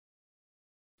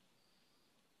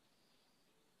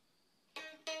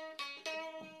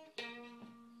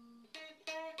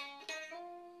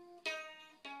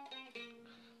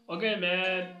Okay,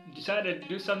 man. Decided to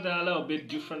do something a little bit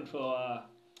different for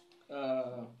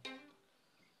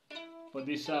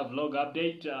this vlog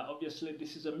update. Obviously,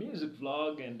 this is a music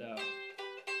vlog, and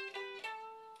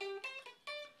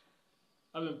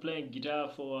I've been playing guitar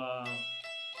for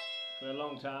a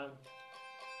long time.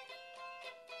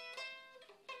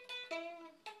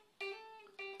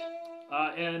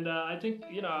 And I think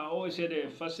I always had a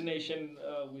fascination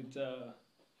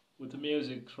with the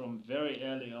music from very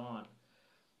early on.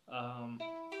 Um,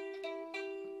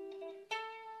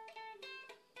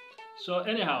 so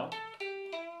anyhow,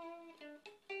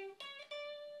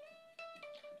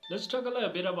 let's talk a little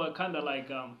bit about kind of like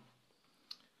I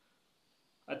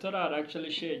thought I'd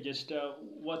actually share just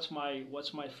what's my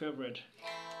favorite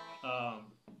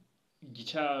um,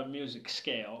 guitar music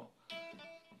scale.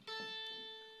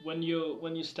 When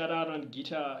you start out on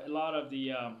guitar, a lot of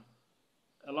the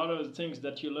things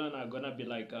that you learn are gonna be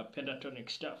like pentatonic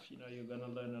stuff. You're gonna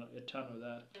learn a ton of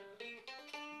that.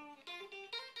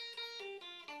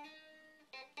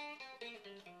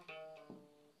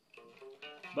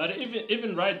 But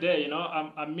even right there,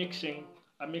 I'm mixing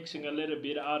a little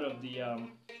bit out of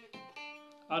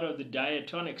the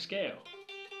diatonic scale.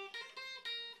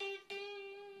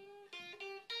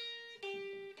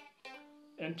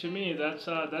 And to me, that's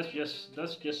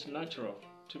just natural.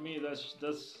 To me, that's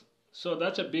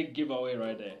a big giveaway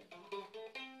right there.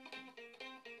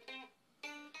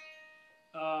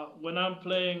 When I'm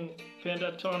playing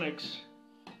pentatonics,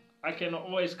 I can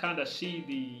always kind of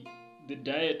see the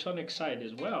diatonic side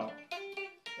as well.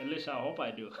 At least I hope I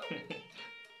do.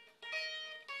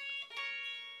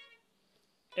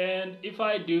 And if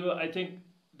I do, I think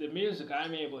the music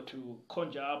I'm able to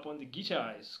conjure up on the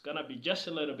guitar is gonna be just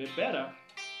a little bit better.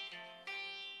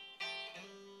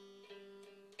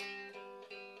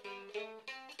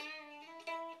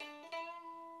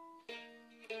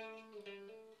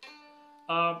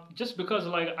 Just because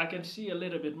like I can see a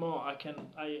little bit more,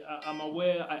 I'm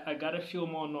aware I got a few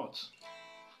more notes.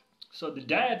 So the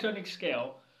diatonic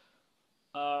scale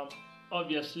um,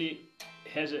 obviously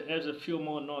has a few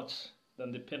more notes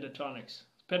than the pentatonics.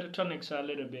 Pentatonics are a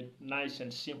little bit nice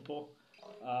and simple,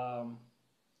 um,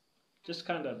 just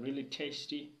kind of really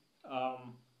tasty.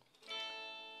 Um,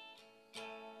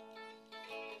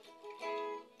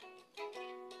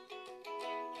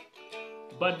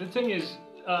 but the thing is,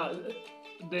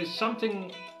 there's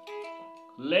something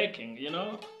lacking.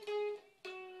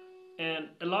 And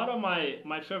a lot of my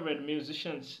favorite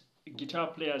musicians, guitar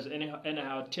players,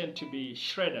 anyhow tend to be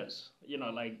shredders.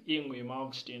 Like Ingwe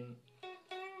Malmsteen,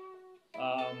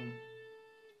 um,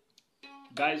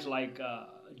 guys like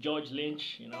George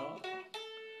Lynch.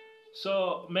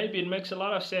 So maybe it makes a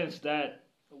lot of sense that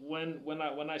when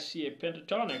I see a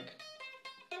pentatonic,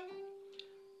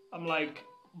 I'm like,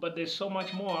 but there's so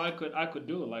much more I could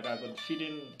do. Like I could fit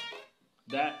in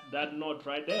that note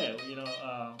right there.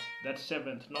 That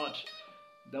seventh note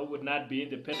that would not be in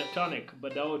the pentatonic,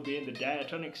 but that would be in the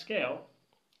diatonic scale.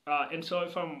 And so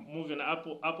if I'm moving up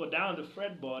or down the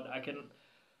fretboard, I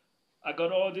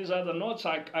got all these other notes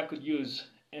I could use.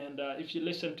 And if you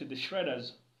listen to the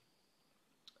shredders,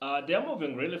 they're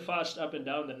moving really fast up and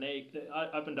down the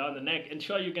neck, And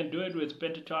sure, you can do it with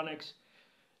pentatonics.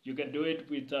 You can do it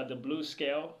with the blues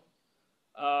scale.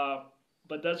 Uh,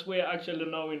 but that's where actually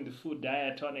knowing the full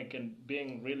diatonic and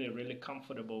being really, really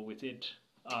comfortable with it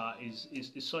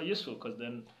is so useful, because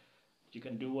then you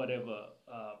can do whatever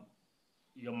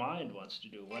your mind wants to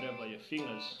do, whatever your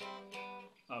fingers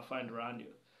find around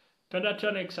you.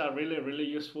 Pentatonics are really, really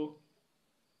useful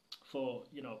for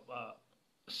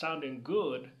sounding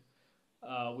good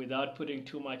without putting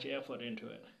too much effort into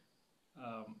it.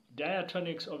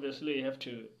 Diatonics, obviously you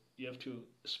have to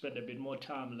spend a bit more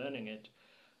time learning it,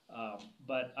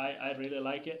 but I really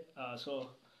like it.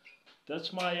 So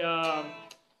that's my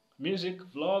music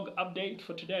vlog update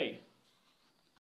for today.